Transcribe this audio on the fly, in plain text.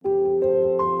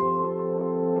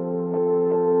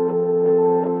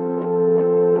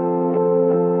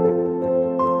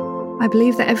I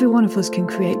believe that every one of us can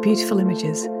create beautiful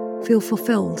images, feel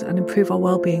fulfilled and improve our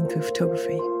well-being through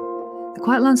photography. The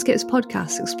Quiet Landscapes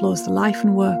podcast explores the life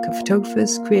and work of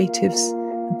photographers, creatives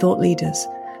and thought leaders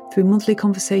through monthly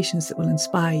conversations that will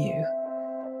inspire you.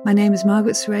 My name is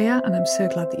Margaret Soraya and I'm so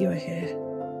glad that you are here.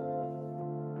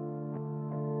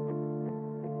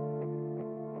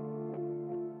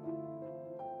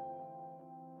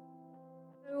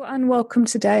 And welcome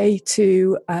today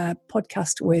to a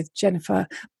podcast with Jenifer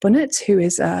Bunnett, who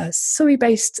is a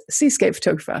Surrey-based seascape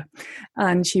photographer,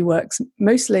 and she works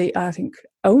mostly, I think,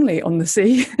 only on the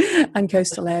sea and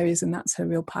coastal areas, and that's her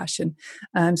real passion.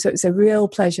 So it's a real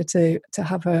pleasure to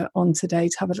have her on today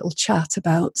to have a little chat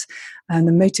about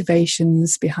the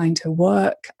motivations behind her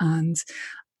work. And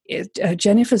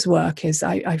Jenifer's work is,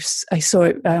 I saw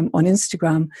it on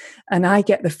Instagram, and I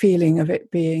get the feeling of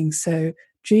it being so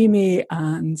dreamy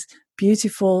and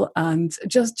beautiful and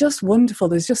just wonderful.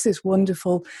 There's just this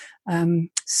wonderful,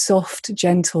 soft,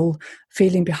 gentle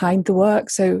feeling behind the work.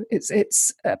 So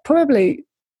it's probably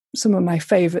some of my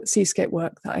favourite seascape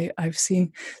work that I've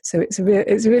seen. So it's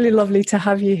really lovely to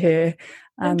have you here.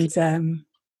 And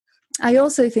I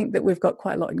also think that we've got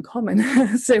quite a lot in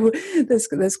common. So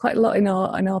there's quite a lot in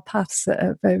our paths that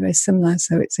are very, very similar.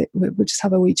 So we'll just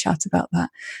have a wee chat about that.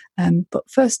 But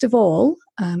first of all,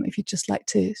 if you'd just like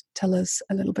to tell us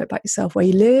a little bit about yourself, where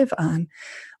you live, and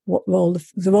what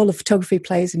the role of photography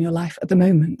plays in your life at the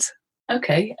moment.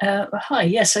 Okay. Hi.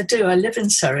 Yes, I do. I live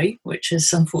in Surrey, which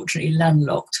is unfortunately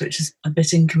landlocked, which is a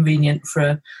bit inconvenient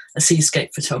for a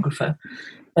seascape photographer.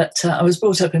 But I was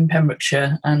brought up in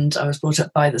Pembrokeshire, and I was brought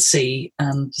up by the sea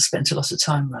and spent a lot of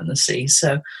time around the sea.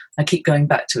 So I keep going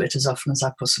back to it as often as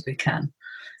I possibly can.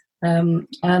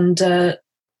 And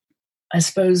I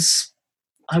suppose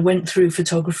I went through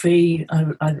photography.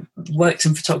 I worked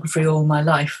in photography all my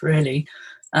life, really.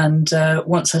 And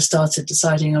once I started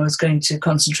deciding I was going to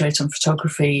concentrate on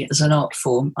photography as an art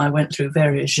form, I went through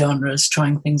various genres,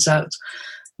 trying things out.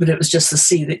 But it was just the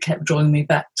sea that kept drawing me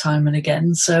back time and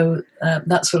again. So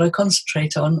that's what I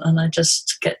concentrate on. And I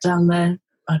just get down there.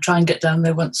 I try and get down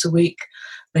there once a week,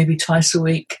 maybe twice a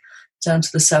week, down to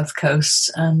the south coast,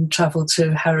 and travel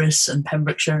to Harris and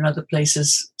Pembrokeshire and other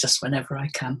places just whenever I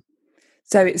can.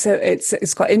 So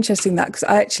it's quite interesting that, because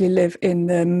I actually live in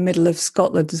the middle of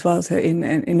Scotland as well, so in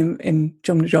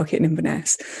Drumnadrochit in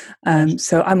Inverness.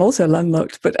 So I'm also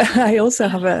landlocked, but I also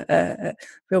have a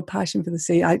real passion for the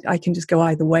sea. I can just go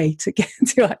either way to get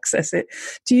to access it.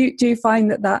 Do you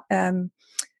find that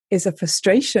is a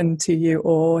frustration to you,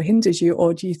 or hinders you,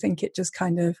 or do you think it just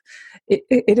kind of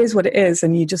it is what it is,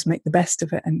 and you just make the best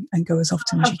of it and go as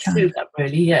often as you can? I do that,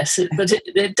 really, yes. But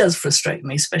it does frustrate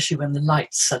me, especially when the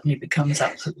light suddenly becomes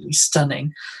absolutely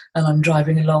stunning, and I'm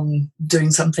driving along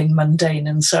doing something mundane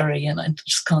in Surrey, and I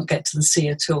just can't get to the sea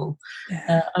at all.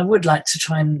 Yeah. I would like to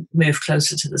try and move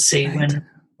closer to the sea, right,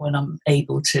 when I'm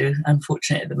able to.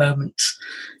 Unfortunately, at the moment,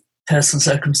 personal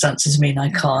circumstances mean I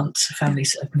can't, family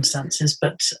circumstances,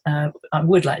 but I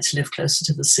would like to live closer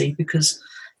to the sea, because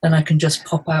then I can just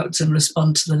pop out and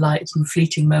respond to the light and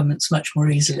fleeting moments much more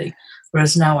easily.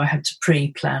 Whereas now I have to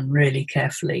pre-plan really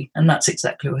carefully, and that's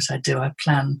exactly what I do. I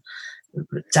plan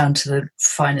down to the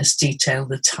finest detail,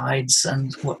 the tides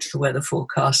and watch the weather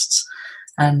forecasts,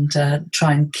 and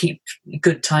try and keep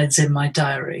good tides in my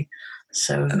diary.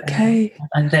 So, okay.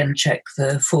 And then check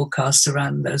the forecast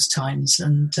around those times,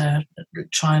 and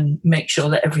try and make sure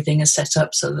that everything is set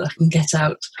up so that I can get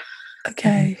out.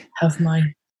 Okay. And have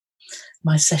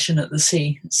my session at the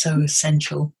sea. It's so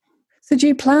essential. So do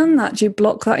you plan that? Do you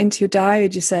block that into your diary?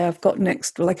 Do you say, I've got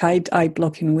next, like I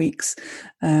block in weeks,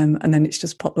 and then it's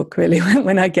just potluck really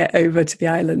when I get over to the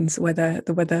islands, the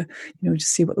weather,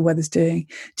 just see what the weather's doing.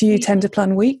 Do you tend to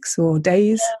plan weeks or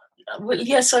days? Well,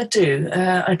 yes, I do.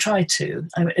 I try to.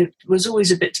 It was always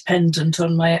a bit dependent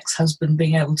on my ex-husband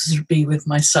being able to be with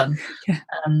my son,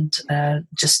 and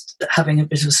just having a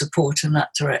bit of support in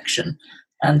that direction.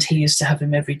 And he used to have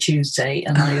him every Tuesday,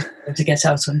 and I used to get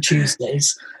out on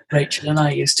Tuesdays. Rachel and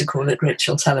I used to call it,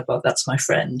 Rachel Talabot, that's my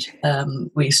friend.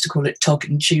 We used to call it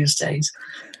Togging Tuesdays.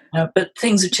 But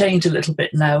things have changed a little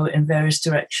bit now in various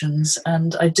directions,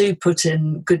 and I do put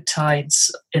in good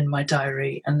tides in my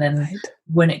diary, and then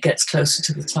when it gets closer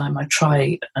to the time, I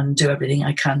try and do everything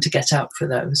I can to get out for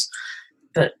those.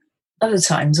 But other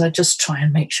times I just try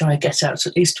and make sure I get out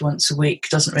at least once a week.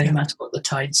 Doesn't really matter what the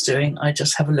tide's doing. I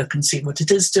just have a look and see what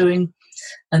it is doing,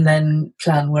 and then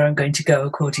plan where I'm going to go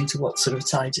according to what sort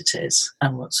of tide it is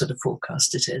and what sort of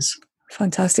forecast it is.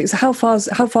 Fantastic. So how far is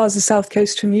the south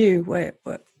coast from you?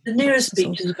 The nearest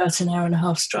beach is about an hour and a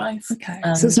half's drive. Okay,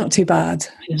 so it's not too bad.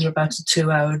 It's about a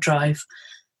 2-hour drive.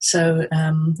 So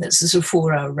it's a sort of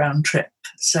 4-hour round trip.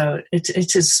 So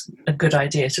it is a good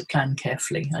idea to plan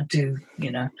carefully. I do,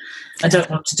 I don't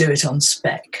want to do it on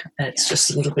spec. It's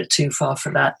just a little bit too far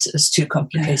for that. It's too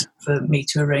complicated for me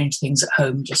to arrange things at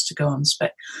home just to go on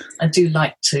spec. I do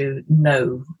like to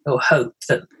know or hope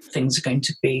that things are going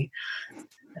to be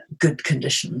good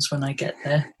conditions when I get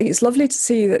there. It's lovely to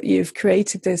see that you've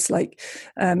created this,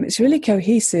 it's really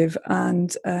cohesive,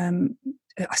 and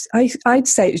I'd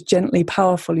say it's gently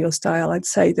powerful, your style. I'd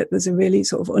say that there's a really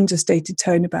sort of understated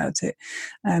tone about it.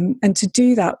 And to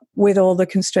do that with all the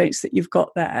constraints that you've got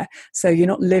there, so you're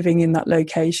not living in that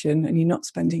location and you're not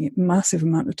spending a massive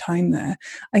amount of time there,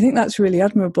 I think that's really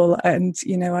admirable. And,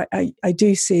 I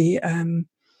do see...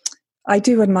 I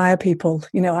do admire people,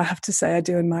 I have to say, I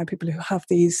do admire people who have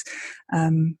these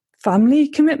family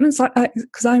commitments,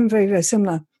 because I'm very, very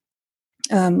similar.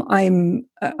 I'm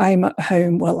at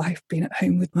home. Well, I've been at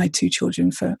home with my 2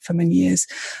 children for many years,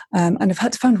 and I've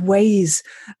had to find ways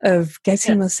of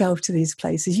getting myself to these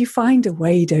places. You find a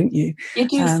way, don't you? You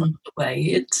do find a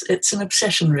way. It's an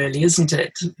obsession, really, isn't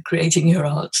it? Creating your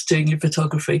art, doing your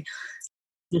photography.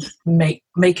 Just make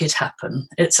it happen.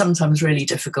 It's sometimes really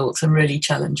difficult and really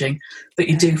challenging, but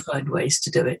you do find ways to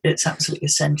do it. It's absolutely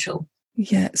essential.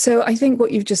 Yeah. So I think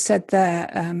what you've just said there,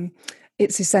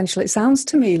 it's essential. It sounds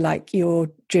to me like you're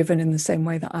driven in the same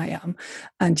way that I am,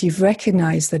 and you've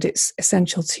recognised that it's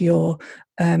essential to your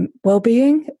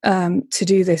well-being to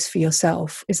do this for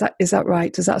yourself. Is that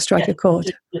right? Does that strike a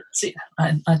chord?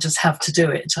 I just have to do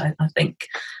it. I think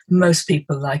most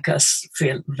people like us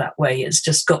feel that way. It's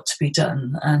just got to be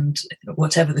done, and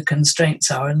whatever the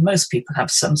constraints are, and most people have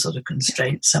some sort of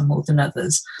constraints, some more than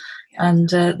others. And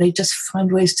they just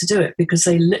find ways to do it because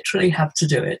they literally have to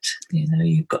do it.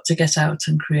 You've got to get out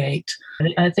and create.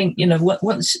 I think,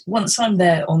 once I'm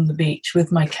there on the beach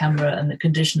with my camera and the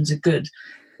conditions are good,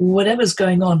 whatever's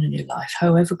going on in your life,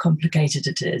 however complicated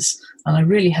it is, and I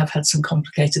really have had some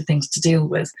complicated things to deal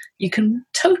with, you can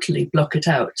totally block it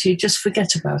out. You just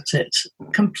forget about it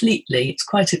completely. It's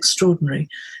quite extraordinary.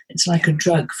 It's like a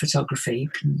drug, photography. You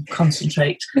can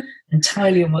concentrate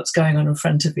entirely on what's going on in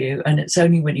front of you, and it's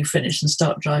only when you finish and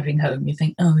start driving home you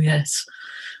think, oh yes,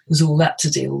 there's all that to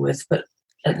deal with, but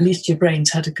at least your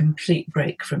brain's had a complete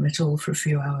break from it all for a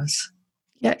few hours.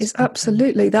 Yeah, it's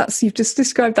absolutely. You've just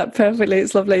described that perfectly.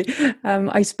 It's lovely.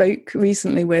 I spoke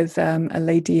recently with a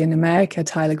lady in America,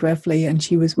 Tyler Grevely, and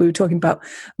we were talking about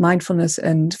mindfulness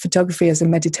and photography as a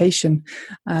meditation.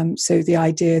 So the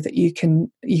idea that you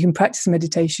can practice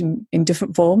meditation in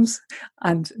different forms,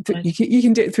 and you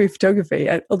can do it through photography,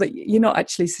 although you're not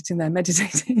actually sitting there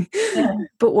meditating. Yeah.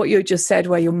 But what you just said,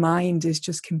 where your mind is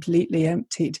just completely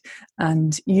emptied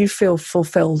and you feel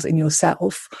fulfilled in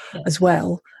yourself as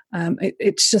well.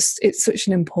 It's such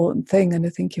an important thing, and I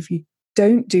think if you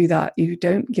don't do that, you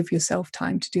don't give yourself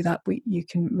time to do that, you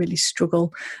can really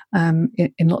struggle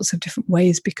in lots of different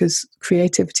ways, because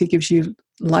creativity gives you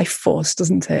life force,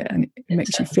 doesn't it? And it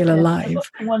makes you feel alive.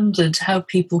 I've wondered how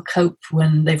people cope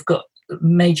when they've got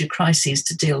major crises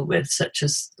to deal with, such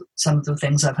as some of the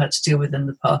things I've had to deal with in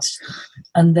the past,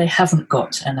 and they haven't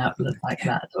got an outlet like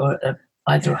that, or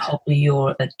either a hobby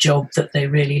or a job that they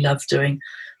really love doing,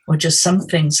 or just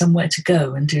somewhere to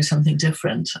go and do something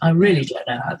different. I really don't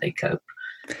know how they cope.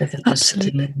 They're just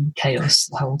in chaos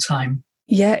the whole time.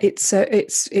 Yeah, it's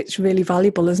really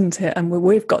valuable, isn't it? And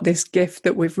we've got this gift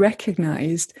that we've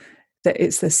recognised, that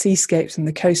it's the seascapes and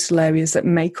the coastal areas that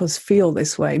make us feel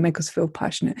this way, make us feel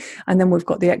passionate. And then we've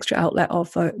got the extra outlet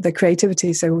of the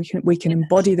creativity, so we can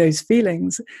embody those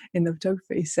feelings in the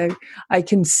photography. So I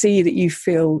can see that you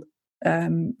feel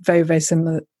very, very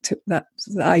similar to that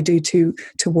I do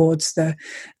towards the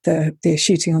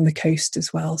shooting on the coast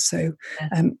as well. So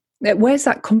where's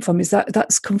that come from?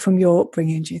 That's come from your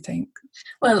upbringing, do you think?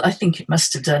 Well, I think it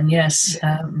must have done, yes.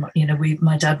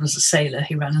 My dad was a sailor.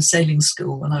 He ran a sailing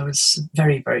school when I was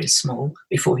very, very small,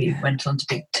 before he went on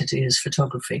to do his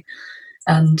photography.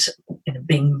 And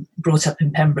being brought up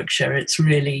in Pembrokeshire, it's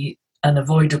really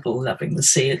unavoidable loving the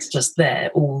sea. It's just there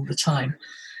all the time.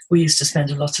 We used to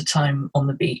spend a lot of time on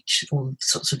the beach, all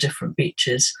sorts of different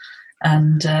beaches,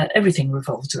 and everything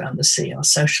revolved around the sea. Our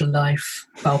social life,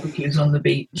 barbecues on the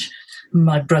beach.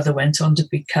 My brother went on to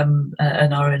become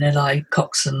an RNLI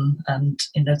coxswain, and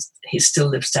he still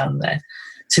lives down there.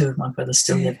 2 of my brothers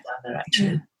still live down there, actually.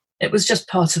 Yeah. It was just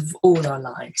part of all our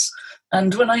lives.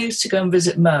 And when I used to go and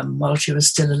visit Mum while she was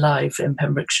still alive in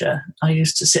Pembrokeshire, I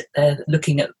used to sit there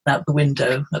looking out the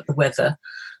window at the weather,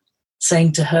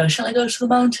 saying to her, shall I go to the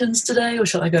mountains today or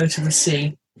shall I go to the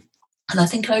sea? And I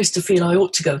think I used to feel I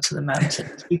ought to go to the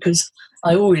mountains, because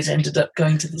I always ended up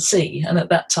going to the sea. And at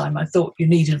that time I thought you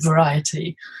needed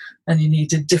variety. and you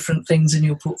needed different things in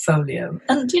your portfolio.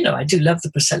 And, I do love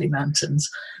the Preseli Mountains,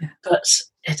 but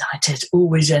I did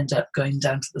always end up going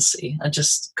down to the sea. I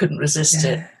just couldn't resist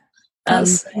it. And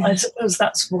I suppose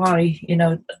that's why,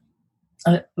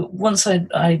 once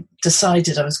I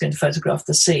decided I was going to photograph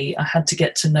the sea, I had to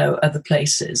get to know other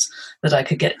places that I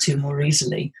could get to more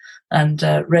easily. And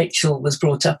Rachel was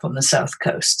brought up on the south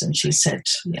coast, and she said,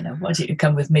 why don't you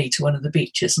come with me to one of the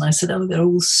beaches? And I said, oh, they're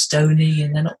all stony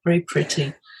and they're not very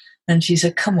pretty. And she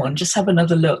said, come on, just have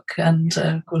another look. And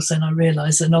of course, then I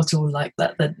realised they're not all like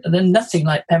that. They're nothing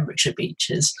like Pembrokeshire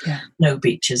beaches. Yeah. No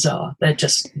beaches are.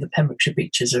 The Pembrokeshire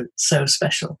beaches are so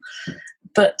special.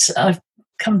 But I've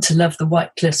come to love the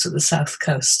White Cliffs of the south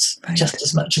coast just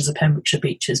as much as the Pembrokeshire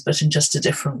beaches, but in just a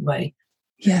different way.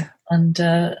 Yeah. And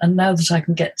now that I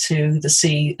can get to the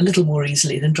sea a little more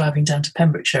easily than driving down to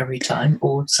Pembrokeshire every time,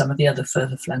 or some of the other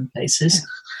further flung places,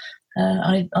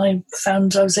 I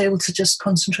found I was able to just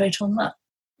concentrate on that.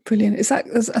 Brilliant. I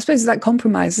suppose it's that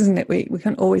compromise, isn't it? We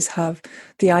can't always have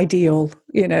the ideal,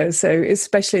 so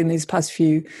especially in these past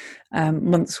few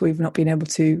months, we've not been able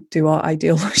to do our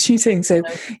ideal shooting. So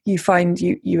you find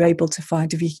you're able to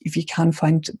find, if you can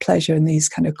find pleasure in these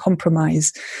kind of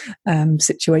compromise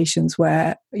situations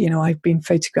where, I've been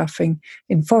photographing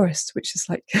in forest, which is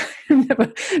like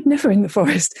never in the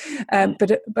forest,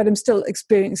 but I'm still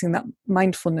experiencing that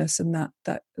mindfulness and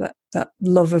that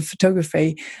love of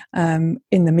photography in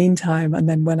the meantime. And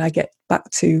then when I get back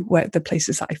to where the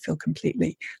places that I feel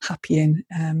completely happy in,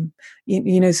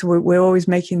 so we're always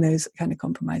making those kind of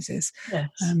compromises. Yes.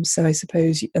 So I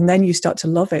suppose, and then you start to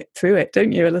love it through it,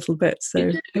 don't you, a little bit? So,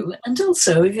 you do. And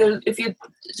also, if you're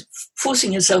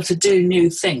forcing yourself to do new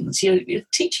things, you're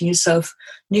teaching yourself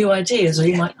new ideas, or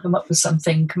you might come up with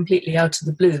something completely out of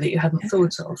the blue that you hadn't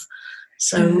thought of.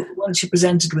 So once you're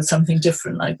presented with something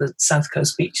different, like the South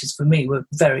Coast beaches for me were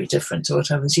very different to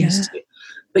what I was used to.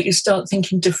 But you start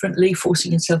thinking differently,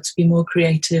 forcing yourself to be more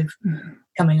creative,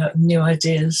 coming up with new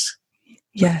ideas.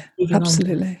 Yeah,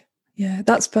 absolutely. Yeah,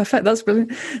 that's perfect. That's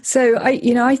brilliant. So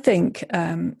I think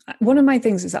one of my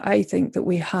things is that I think that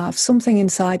we have something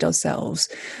inside ourselves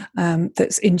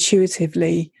that's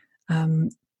intuitively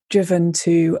driven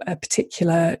to a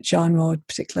particular genre or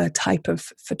particular type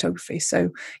of photography. So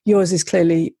yours is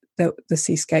clearly the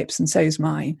seascapes, and so is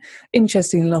mine.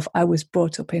 Interestingly enough, I was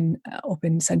brought up in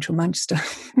central Manchester,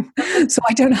 so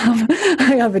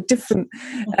I have a different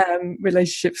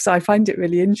relationship. So I find it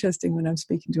really interesting when I'm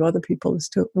speaking to other people as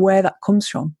to where that comes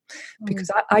from, because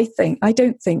I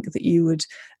don't think that you would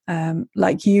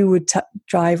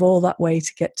drive all that way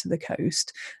to get to the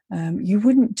coast. You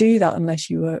wouldn't do that unless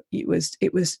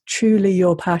it was truly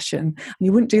your passion.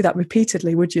 You wouldn't do that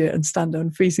repeatedly, would you? And stand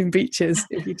on freezing beaches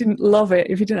if you didn't love it,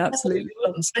 if you didn't absolutely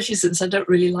love it. Especially since I don't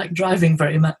really like driving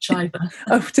very much either.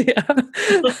 Oh dear.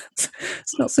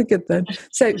 It's not so good then.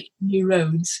 So new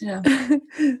roads, yeah.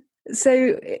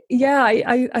 So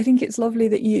I think it's lovely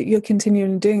that you're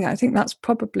continuing doing it. I think that's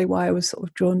probably why I was sort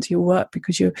of drawn to your work,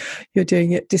 because you're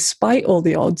doing it despite all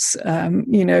the odds,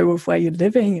 of where you're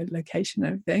living, your location,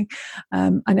 and everything.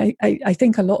 And I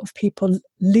think a lot of people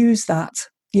lose that,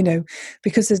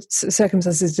 because the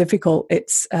circumstances are difficult.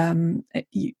 It's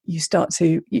you start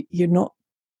to you're not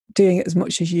doing it as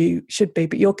much as you should be,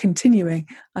 but you're continuing,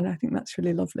 and I think that's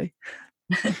really lovely.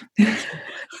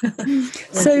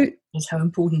 So that's how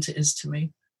important it is to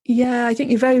me. Yeah, I think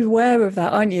you're very aware of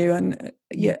that, aren't you? And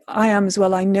yeah, I am as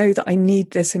well. I know that I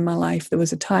need this in my life. There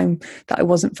was a time that I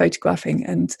wasn't photographing,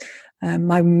 and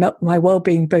my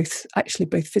well-being, both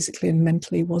physically and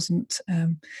mentally,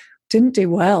 didn't do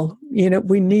well.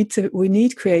 We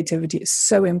need creativity. It's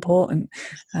so important,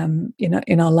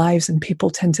 in our lives, and people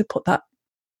tend to put that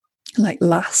like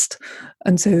last,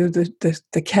 and so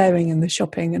the caring and the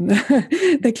shopping and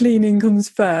the cleaning comes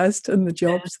first, and the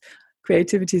jobs.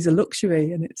 Creativity is a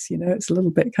luxury, and it's a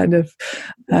little bit kind of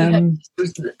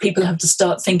people have to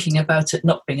start thinking about it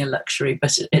not being a luxury,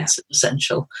 but it's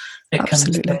essential. It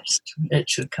Absolutely. comes first. It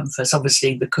should come first.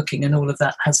 Obviously the cooking and all of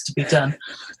that has to be done.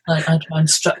 I try and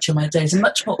structure my days. I'm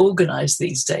much more organised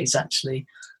these days, actually,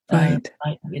 right.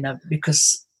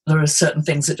 Because there are certain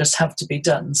things that just have to be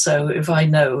done. So if I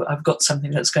know I've got something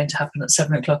that's going to happen at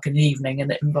 7:00 in the evening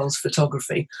and it involves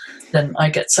photography, then I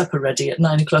get supper ready at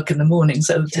 9:00 in the morning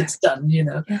so that it's done,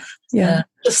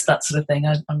 just that sort of thing.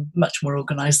 I'm much more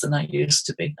organised than I used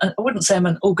to be. I wouldn't say I'm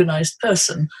an organised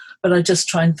person, but I just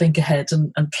try and think ahead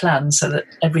and plan so that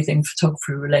everything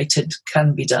photography related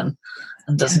can be done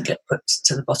and doesn't get put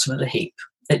to the bottom of the heap.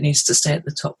 It needs to stay at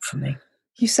the top for me.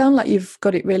 You sound like you've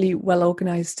got it really well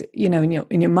organised, in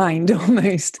your mind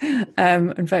almost,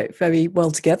 and very, very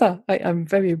well together. I'm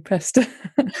very impressed. Oh,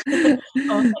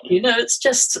 thank you. No, it's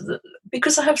just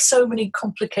because I have so many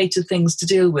complicated things to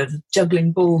deal with,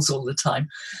 juggling balls all the time.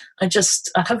 I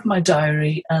have my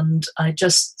diary and I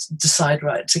just decide,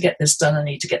 right, to get this done, I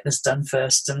need to get this done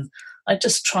first. And I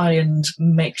just try and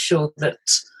make sure that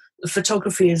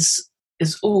photography is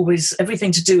always,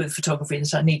 everything to do with photography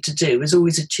that I need to do is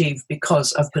always achieved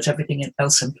because I've put everything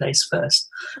else in place first.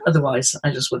 Otherwise,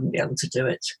 I just wouldn't be able to do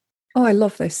it. Oh, I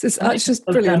love this. It's just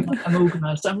brilliant. I'm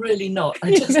organised. I'm really not.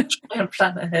 I just try and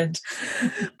plan ahead.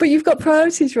 But you've got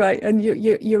priorities right, and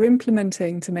you're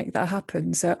implementing to make that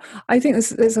happen. So I think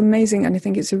that's amazing, and I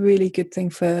think it's a really good thing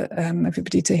for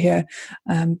everybody to hear.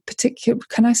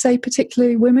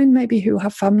 Particularly women, maybe who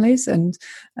have families, and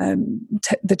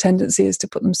the tendency is to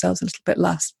put themselves a little bit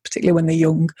last, particularly when they're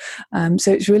young.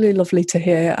 So it's really lovely to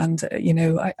hear, and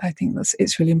I think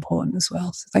it's really important as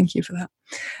well. So thank you for that.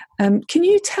 Can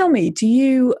you tell me? Do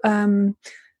you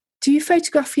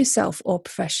photograph yourself or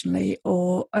professionally,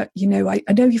 or I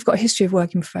know you've got a history of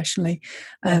working professionally,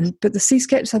 Yes. but the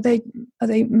Seascapes, are they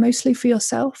mostly for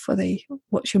yourself?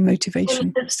 What's your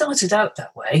motivation? Well, it started out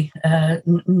that way.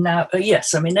 Now,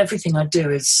 yes, I mean everything I do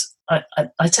is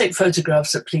I take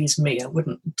photographs that please me. I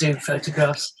wouldn't do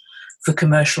photographs for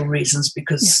commercial reasons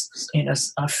because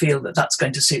I feel that that's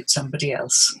going to suit somebody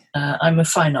else. I'm a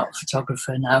fine art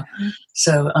photographer now,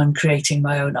 so I'm creating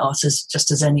my own art just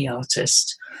as any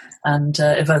artist. And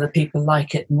if other people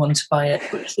like it and want to buy it,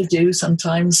 which they do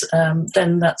sometimes,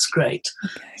 then that's great.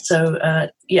 Okay. So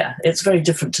it's very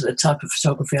different to the type of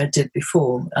photography I did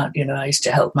before. I used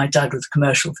to help my dad with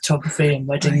commercial photography and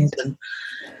weddings and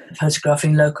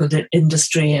photographing local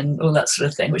industry and all that sort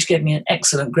of thing, which gave me an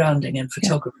excellent grounding in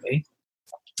photography.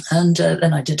 And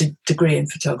then I did a degree in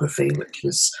photography, which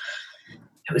was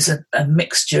a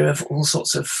mixture of all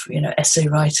sorts of essay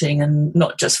writing, and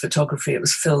not just photography. It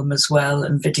was film as well,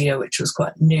 and video, which was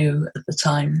quite new at the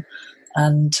time,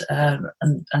 and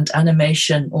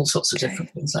animation, all sorts of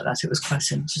different things like that. It was quite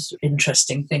an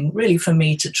interesting thing, really, for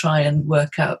me to try and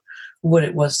work out what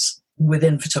it was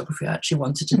within photography I actually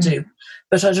wanted to do.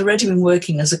 But I'd already been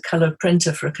working as a colour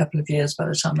printer for a couple of years by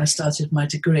the time I started my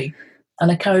degree. And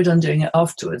I carried on doing it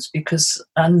afterwards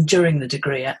and during the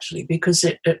degree actually, because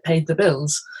it paid the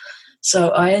bills. So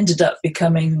I ended up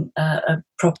becoming a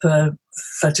proper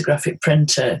photographic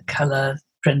printer, colour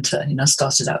printer. I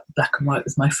started out black and white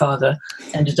with my father,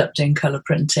 ended up doing colour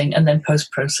printing and then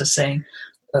post-processing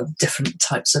of different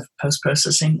types of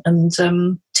post-processing, and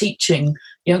teaching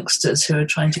youngsters who are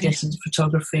trying to get into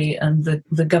photography. And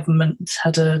the government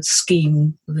had a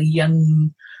scheme, the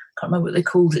young, I can't remember what they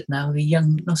called it now, the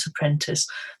young, not apprentice,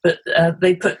 but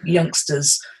they put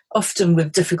youngsters, often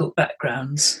with difficult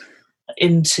backgrounds,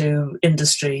 into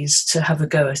industries to have a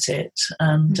go at it.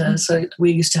 And so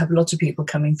we used to have a lot of people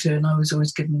coming through, and I was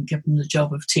always given the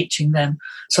job of teaching them.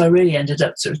 So I really ended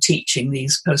up sort of teaching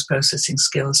these post-processing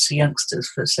skills to youngsters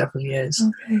for several years.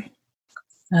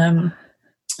 Okay.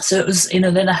 So it was,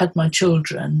 then I had my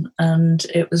children, and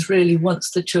it was really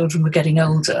once the children were getting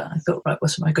older, I thought, right,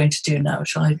 what am I going to do now?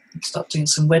 Shall I start doing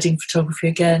some wedding photography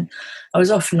again? I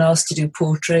was often asked to do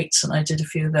portraits, and I did a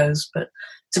few of those, but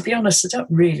to be honest, I don't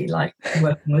really like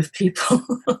working with people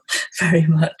very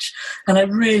much, and I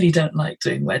really don't like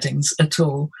doing weddings at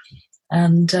all.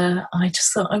 And I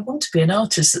just thought, I want to be an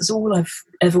artist. That's all I've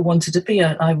ever wanted to be.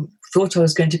 I thought I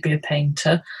was going to be a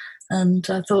painter. And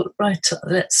I thought, right,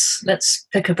 let's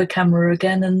pick up a camera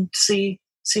again and see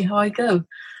how I go.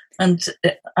 And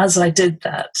as I did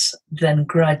that, then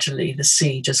gradually the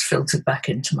sea just filtered back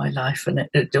into my life, and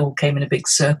it all came in a big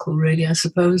circle, really, I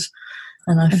suppose.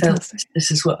 And I felt this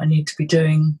is what I need to be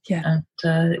doing. Yeah.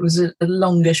 And it was a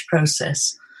longish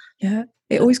process. Yeah.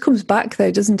 It always comes back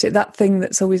though, doesn't it? That thing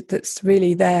that's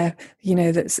really there,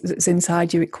 that's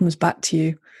inside you, it comes back to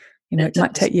you. It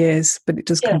might take years, but it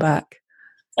does come back.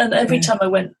 And every time I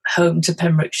went home to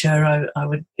Pembrokeshire, I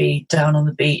would be down on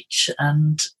the beach,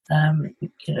 and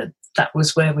that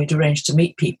was where we'd arranged to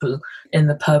meet people, in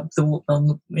the pub,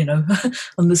 on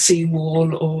the sea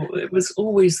wall, or it was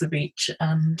always the beach.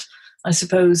 And I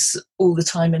suppose all the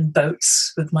time in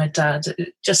boats with my dad,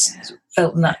 it just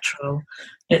felt natural.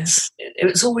 It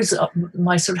was always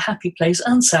my sort of happy place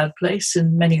and sad place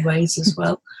in many ways as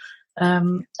well.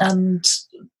 And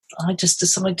I just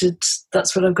decided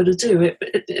that's what I've got to do.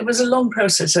 It was a long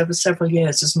process over several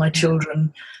years as my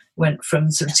children went from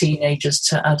sort of teenagers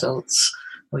to adults,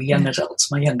 or young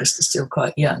adults. My youngest is still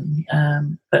quite young,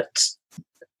 but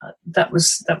that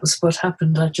was what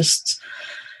happened. I just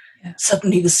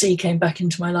suddenly the sea came back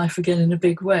into my life again in a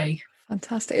big way.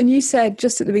 Fantastic. And you said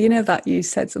just at the beginning of that, you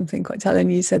said something quite telling.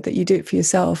 You said that you do it for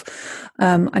yourself.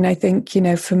 And I think,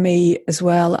 for me as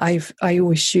well, I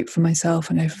always shoot for myself,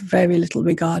 and I have very little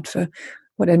regard for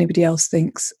what anybody else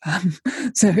thinks.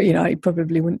 So, I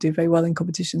probably wouldn't do very well in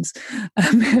competitions.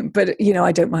 But,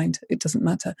 I don't mind. It doesn't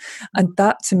matter. And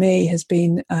that to me has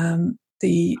been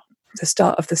the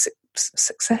start of the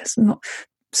success, not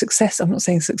success. I'm not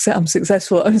saying success, I'm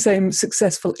successful. I'm saying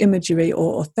successful imagery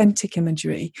or authentic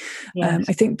imagery. Yes.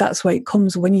 I think that's where it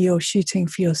comes when you're shooting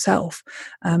for yourself.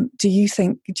 Do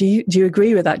you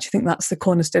agree with that? Do you think that's the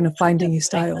cornerstone of finding your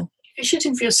style? If you're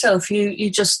shooting for yourself, you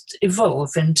just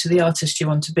evolve into the artist you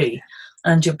want to be,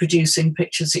 and you're producing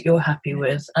pictures that you're happy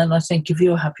with. And I think if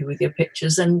you're happy with your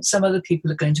pictures, then some other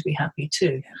people are going to be happy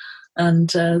too.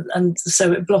 And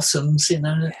so it blossoms,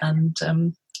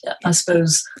 and I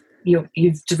suppose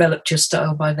you've developed your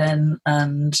style by then,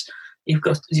 and you've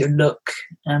got your look,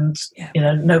 and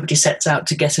nobody sets out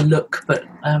to get a look, but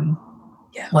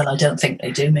well, I don't think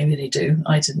they do. Maybe they do.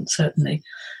 I didn't, certainly.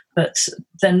 But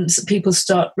then people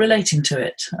start relating to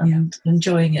it and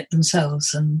enjoying it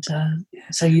themselves, and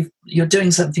so you're doing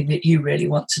something that you really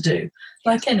want to do,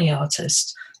 like any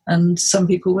artist. And some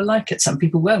people will like it, some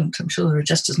people won't. I'm sure there are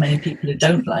just as many people who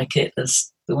don't like it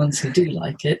as the ones who do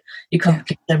like it. You can't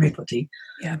please everybody.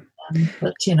 Yeah.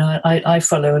 But I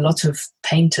follow a lot of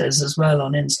painters as well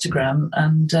on Instagram,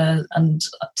 and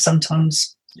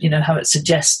sometimes how it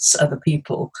suggests other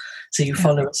people, so you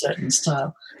follow a certain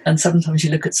style, and sometimes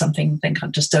you look at something and think, I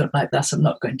just don't like that, I'm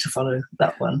not going to follow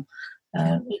that one.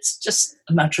 It's just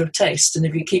a matter of taste, and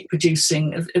if you keep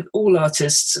producing, if all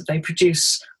artists, if they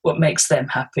produce what makes them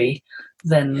happy,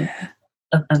 then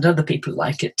and other people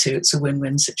like it too, it's a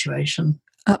win-win situation.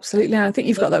 Absolutely. And I think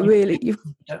you've got that really,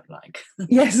 don't like.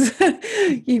 Yes,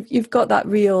 you've got that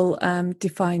real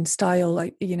defined style,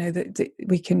 like that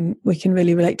we can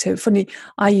really relate to. Funny,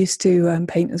 I used to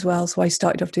paint as well, so I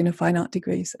started off doing a fine art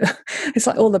degree. So it's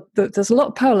like there's a lot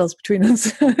of parallels between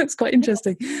us. It's quite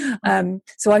interesting.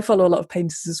 So I follow a lot of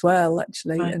painters as well,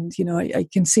 actually, right. And I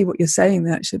can see what you're saying.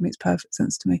 That actually makes perfect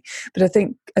sense to me. But I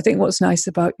think what's nice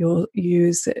about you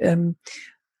is that.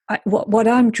 What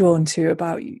I'm drawn to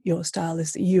about your style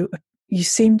is that you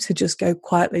seem to just go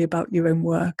quietly about your own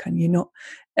work, and you're not.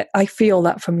 I feel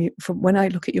that from when I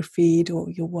look at your feed or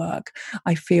your work.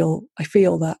 I feel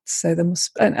that. So there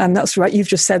must, and that's right. You've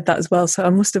just said that as well. So I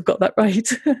must have got that right.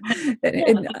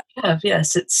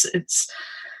 Yes, it's.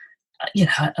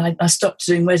 I stopped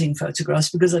doing wedding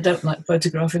photographs because I don't like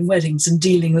photographing weddings and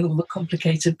dealing with all the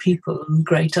complicated people and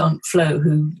great Aunt Flo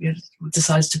who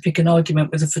decides to pick an argument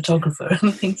with a photographer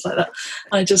and things like that.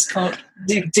 I just can't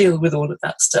deal with all of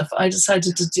that stuff. I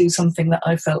decided to do something that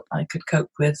I felt I could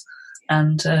cope with,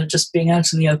 and just being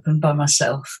out in the open by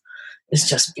myself is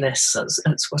just bliss.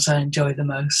 That's what I enjoy the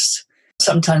most.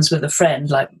 Sometimes with a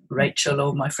friend like Rachel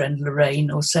or my friend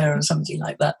Lorraine or Sarah or somebody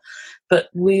like that. But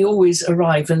we always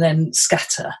arrive and then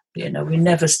scatter. We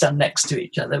never stand next to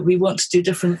each other. We want to do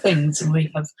different things, and we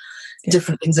have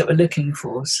different things that we're looking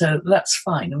for. So that's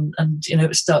fine. And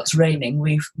it starts raining.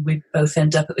 We both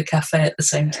end up at the cafe at the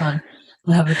same time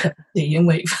and have a cup of tea and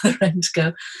wait for the rain to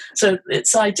go. So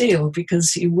it's ideal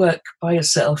because you work by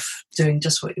yourself doing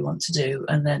just what you want to do,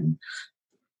 and then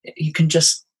you can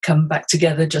just come back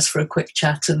together just for a quick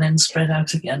chat and then spread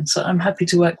out again. So I'm happy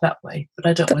to work that way, but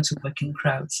I don't want to work in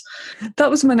crowds.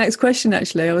 That was my next question,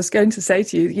 actually. I was going to say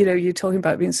to you, you're talking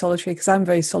about being solitary, because I'm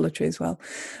very solitary as well.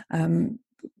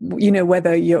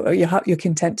 Whether you're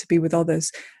content to be with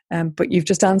others, but you've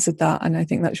just answered that, and I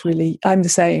think that's really. I'm the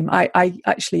same. I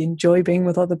actually enjoy being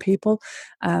with other people,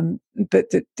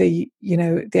 but the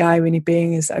irony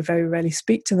being is that I very rarely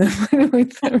speak to them when I'm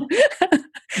with them.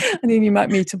 And then you might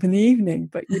meet up in the evening,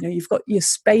 but you've got your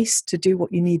space to do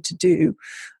what you need to do,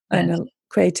 and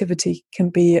creativity can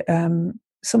be.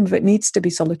 Some of it needs to be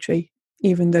solitary,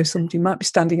 even though somebody might be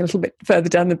standing a little bit further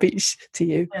down the beach to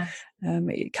you.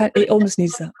 It almost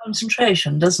needs that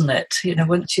concentration, doesn't it?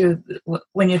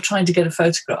 When you're trying to get a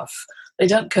photograph, they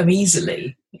don't come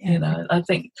easily. I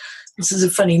think this is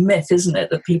a funny myth, isn't it,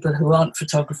 that people who aren't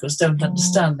photographers don't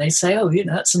understand. They say, "Oh,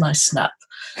 that's a nice snap."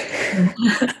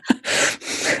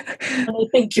 And I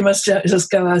think you must just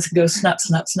go out and go snap,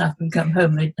 snap, snap and come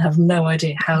home. They have no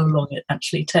idea how long it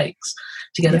actually takes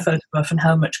to get a photograph, and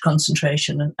how much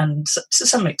concentration and to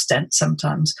some extent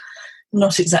sometimes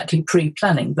not exactly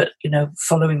pre-planning, but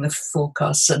following the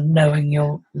forecasts and knowing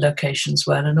your locations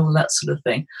well and all that sort of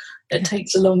thing. It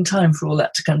takes a long time for all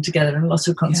that to come together, and a lot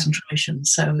of concentration.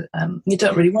 So you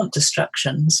don't really want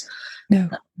distractions. No.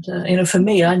 And, for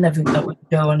me, I never would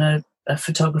go on a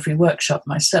photography workshop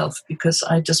myself, because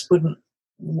I just wouldn't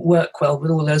work well with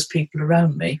all those people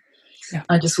around me. Yeah.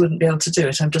 I just wouldn't be able to do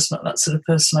it. I'm just not that sort of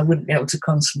person. I wouldn't be able to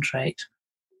concentrate.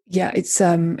 Yeah, it's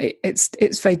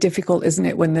very difficult, isn't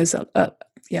it? When there's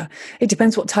it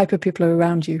depends what type of people are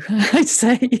around you. I'd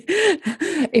say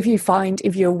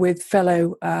if you're with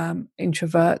fellow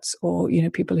introverts, or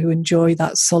people who enjoy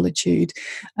that solitude,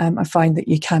 I find that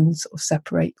you can sort of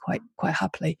separate quite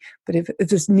happily. But if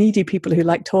there's needy people who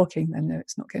like talking, then no,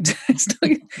 it's not going to it's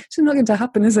not going to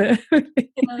happen, is it? I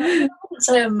wouldn't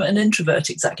say I'm an introvert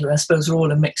exactly. I suppose we're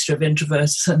all a mixture of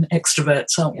introverts and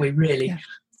extroverts, aren't we? Really. Yeah.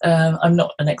 I'm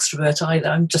not an extrovert either.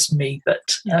 I'm just me,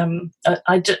 but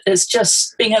it's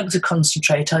just being able to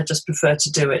concentrate. I just prefer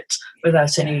to do it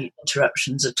without any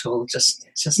interruptions at all. Just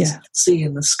see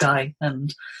in the sky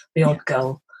and the odd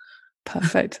gull.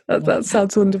 Perfect. That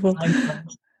sounds wonderful.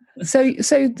 So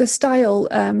the style,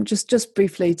 just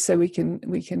briefly, so we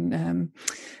can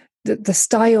the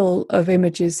style of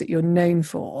images that you're known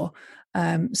for.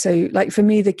 So, like for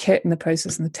me, the kit and the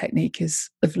process and the technique is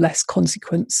of less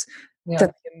consequence than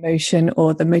the emotion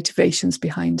or the motivations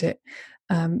behind it.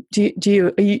 I'm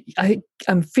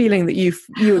feeling that you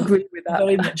agree with that.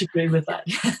 Very much agree with that.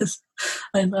 Yes,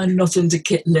 I'm not into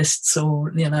kit lists,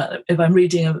 or if I'm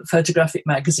reading a photographic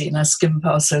magazine, I skim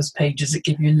past those pages that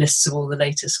give you lists of all the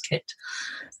latest kit.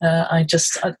 I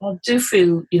do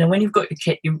feel when you've got your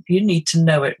kit, you need to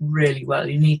know it really well.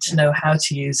 You need to know how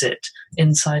to use it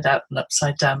inside out and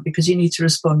upside down, because you need to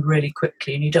respond really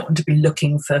quickly, and you don't want to be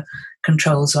looking for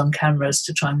controls on cameras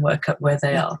to try and work out where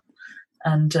they are.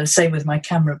 And same with my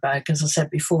camera bag. As I said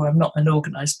before, I'm not an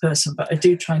organised person, but I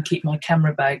do try and keep my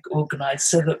camera bag organised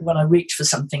so that when I reach for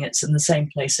something, it's in the same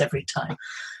place every time.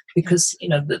 Because,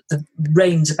 the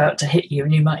rain's about to hit you,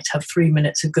 and you might have 3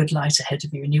 minutes of good light ahead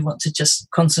of you, and you want to just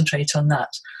concentrate on that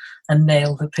and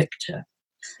nail the picture.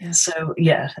 Yeah. So,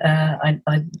 I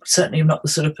certainly am not the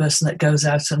sort of person that goes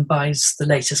out and buys the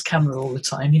latest camera all the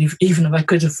time, even if I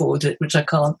could afford it, which I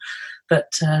can't.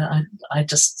 But I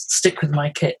just stick with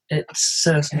my kit. It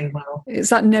serves me well. It's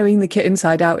that knowing the kit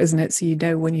inside out, isn't it? So you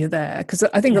know when you're there. Because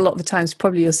I think a lot of the times,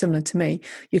 probably you're similar to me,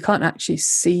 you can't actually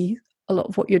see a lot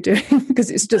of what you're doing because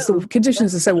it's just the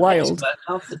conditions are so wild.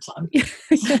 Half the time.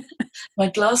 My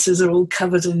glasses are all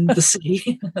covered in the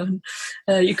sea.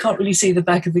 You can't really see the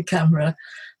back of the camera.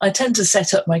 I tend to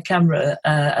set up my camera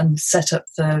and set up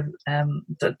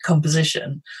the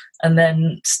composition, and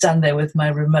then stand there with my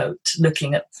remote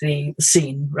looking at the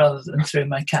scene rather than through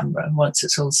my camera once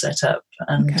it's all set up,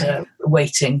 and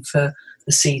waiting for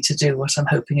the sea to do what I'm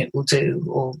hoping it will do,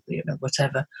 or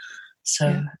whatever.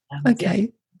 So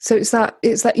So it's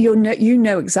that you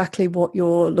know exactly what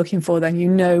you're looking for. Then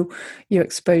your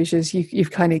exposures. You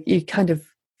kind of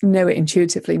know it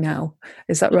intuitively now.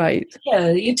 Is that right? Yeah,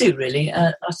 you do really.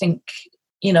 I think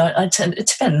it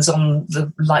depends on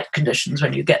the light conditions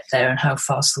when you get there and how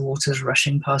fast the water's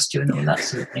rushing past you and all that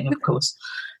sort of thing, of course.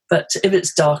 But if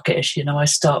it's darkish, I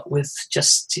start with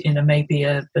just maybe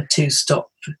a 2-stop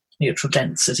neutral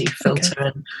density filter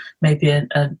and maybe a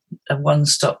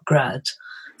 1-stop grad.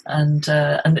 And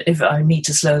if I need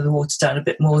to slow the water down a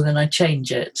bit more, then I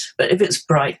change it. But if it's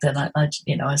bright, then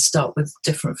I start with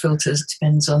different filters. It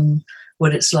depends on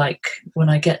what it's like when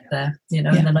I get there, and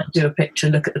then I do a picture,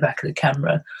 look at the back of the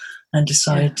camera, and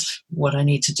decide what I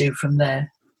need to do from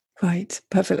there. Right,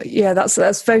 perfectly. Yeah,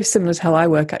 that's very similar to how I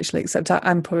work, actually, except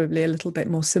I'm probably a little bit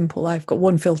more simple. I've got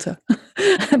one filter.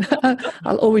 And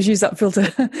I'll always use that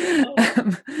filter.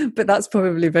 But that's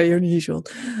probably very unusual.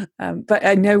 But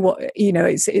I know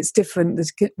it's different.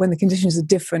 When the conditions are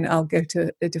different, I'll go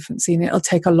to a different scene. It'll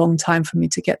take a long time for me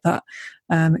to get that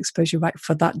exposure right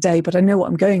for that day, but I know what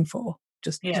I'm going for.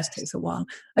 Just takes a while.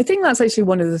 I think that's actually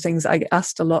one of the things I get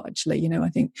asked a lot, actually. I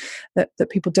think that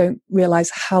people don't realise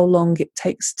how long it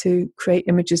takes to create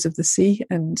images of the sea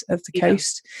and of the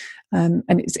coast. And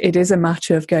it is a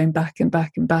matter of going back and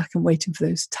back and back and waiting for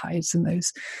those tides and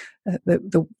those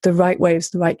the right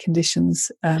waves, the right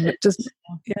conditions.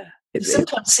 You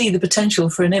sometimes see the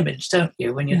potential for an image, don't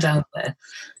you, when you're down there?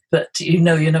 But you're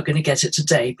not going to get it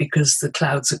today because the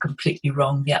clouds are completely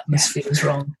wrong, the atmosphere is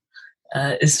wrong.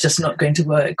 It's just not going to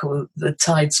work, or the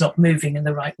tide's not moving in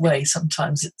the right way.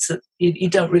 Sometimes you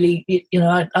don't really,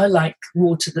 I like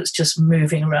water that's just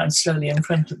moving around slowly in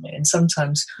front of me, and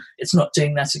sometimes it's not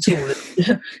doing that at all.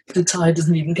 The tide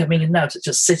isn't even coming in and out, it's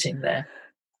just sitting there,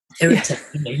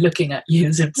 irritating me, looking at you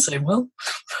as if to say, well,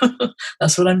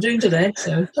 that's what I'm doing today,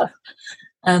 so tough.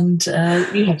 And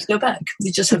you have to go back.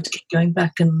 You just have to keep going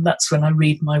back, and that's when I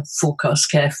read my forecast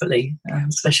carefully,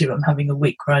 especially if I'm having a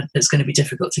week where it's going to be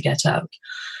difficult to get out.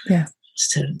 Yeah,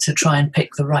 just to try and pick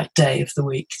the right day of the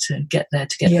week to get there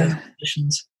to get those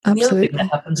conditions. And the other thing Absolutely.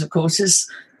 that happens, of course, is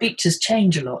beaches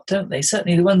change a lot, don't they?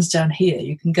 Certainly the ones down here,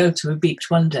 you can go to a beach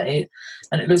one day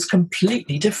and it looks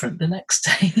completely different the next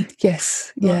day.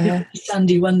 Yes. Well, it's Yeah.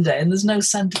 sandy one day and there's no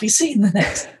sand to be seen the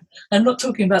next day. I'm not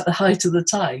talking about the height of the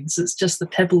tides, it's just the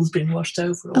pebbles being washed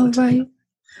over all Oh, the time. right.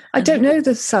 I And don't know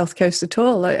the South Coast at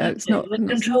all. It's not. they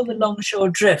control the longshore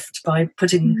drift by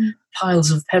putting piles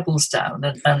of pebbles down,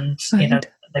 and Right.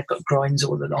 they've got groins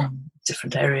all along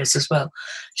different areas as well,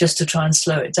 just to try and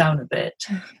slow it down a bit.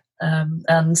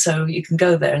 And so you can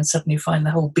go there and suddenly find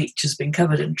the whole beach has been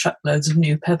covered in truckloads of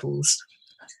new pebbles.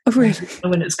 Oh, really?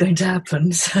 When it's going to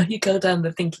happen, so you go down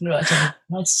there thinking, right,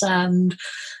 nice sand,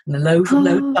 and a low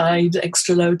tide,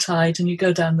 extra low tide, and you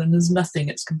go down there and there's nothing.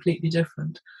 It's completely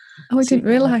different. Oh, I So didn't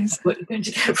realise. what you're going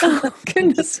to get from Oh,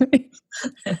 goodness me.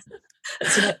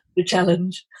 It's an extra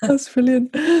challenge. That's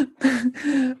brilliant.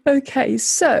 Okay,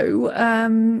 so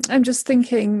I'm just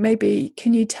thinking, maybe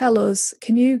can you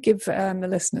give the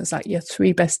listeners like your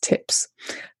 3 best tips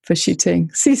for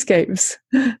shooting seascapes?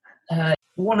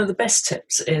 One of the best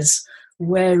tips is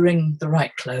wearing the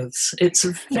right clothes. It's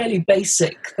a fairly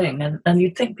basic thing, and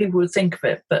you'd think people would think of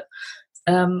it, but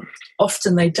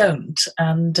often they don't.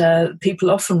 And people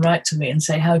often write to me and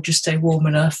say, how do you stay warm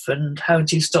enough, and how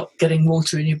do you stop getting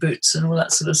water in your boots and all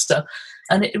that sort of stuff.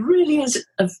 And it really is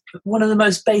one of the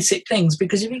most basic things,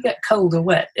 because if you get cold or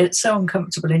wet, it's so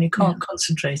uncomfortable and you can't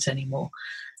concentrate anymore.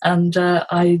 And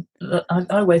I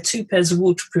wear 2 pairs of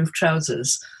waterproof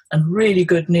trousers and really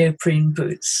good neoprene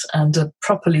boots and a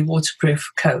properly waterproof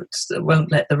coat that won't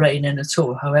let the rain in at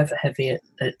all, however heavy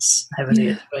it's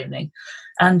raining,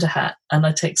 and a hat. And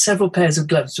I take several pairs of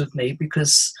gloves with me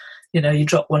because, you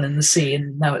drop one in the sea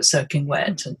and now it's soaking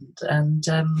wet, and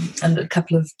a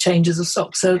couple of changes of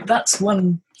socks. So that's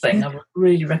one thing I would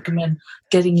really recommend,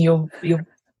 getting your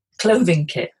clothing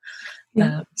kit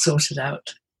sorted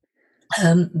out.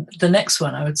 The next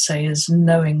one I would say is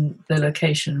knowing the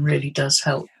location really does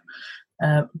help.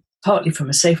 Partly from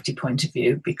a safety point of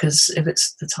view, because if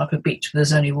it's the type of beach where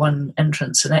there's only one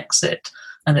entrance and exit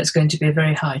and it's going to be a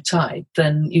very high tide,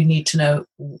 then you need to know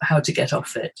how to get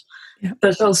off it. Yeah.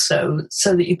 But also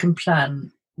so that you can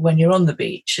plan when you're on the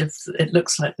beach, if it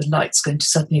looks like the light's going to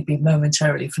suddenly be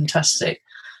momentarily fantastic,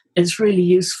 it's really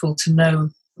useful to know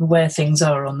where things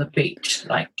are on the beach,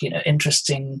 like,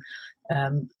 interesting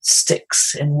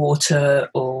sticks in water,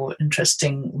 or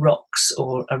interesting rocks,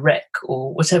 or a wreck,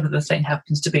 or whatever the thing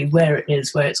happens to be, where it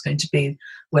is, where it's going to be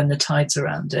when the tide's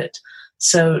around it.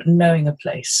 So knowing a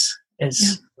place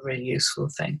is a really useful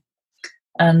thing.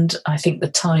 And I think the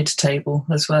tide table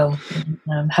as well,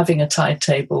 having a tide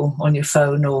table on your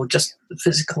phone or just the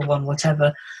physical one,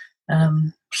 whatever,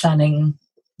 planning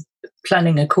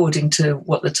according to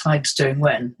what the tide's doing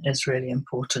when is really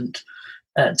important.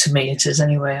 To me, it is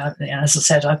anyway. As I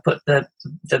said, I put the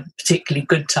particularly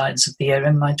good tides of the year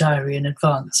in my diary in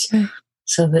advance,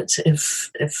 so that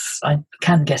if I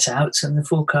can get out and the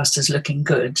forecast is looking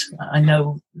good, I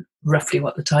know roughly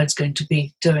what the tide's going to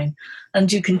be doing.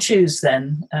 And you can choose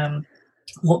then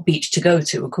what beach to go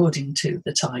to according to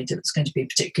the tide. If it's going to be a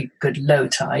particularly good low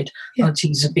tide, I'll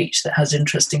choose a beach that has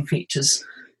interesting features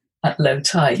at low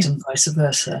tide, and vice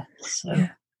versa. So.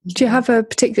 Do you have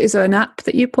is there an app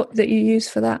that you use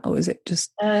for that, or is it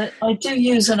just? I do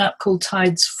use an app called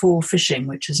Tides for Fishing,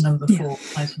 which is number 4,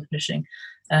 Tides for Fishing,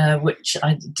 which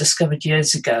I discovered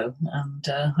years ago. And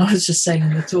I was just saying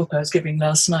in the talk I was giving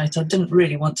last night, I didn't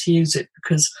really want to use it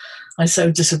because I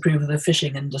so disapprove of the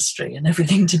fishing industry and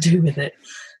everything to do with it.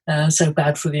 So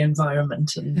bad for the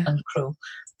environment and cruel.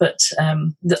 But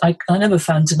I never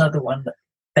found another one that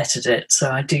bettered it,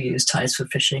 so I do use Tides for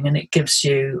Fishing, and it gives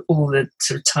you all the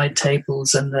sort of tide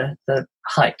tables and the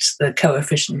height, the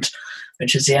coefficient,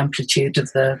 which is the amplitude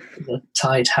of the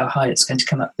tide, how high it's going to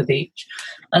come up the beach,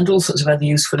 and all sorts of other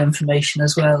useful information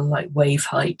as well, like wave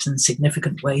height and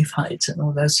significant wave height and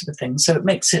all those sort of things. So it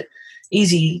makes it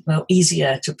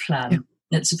easier to plan.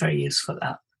 It's a very useful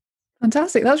app.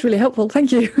 Fantastic. That's really helpful.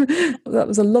 Thank you. That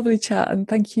was a lovely chat, and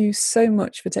thank you so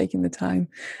much for taking the time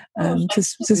to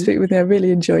speak with me. I really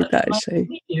enjoyed that, actually.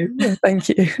 Thank you. Yeah, thank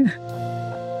you.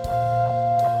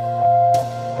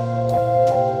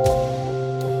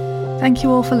 Thank you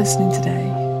all for listening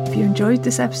today. If you enjoyed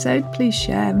this episode, please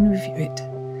share and review it.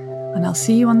 And I'll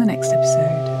see you on the next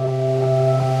episode.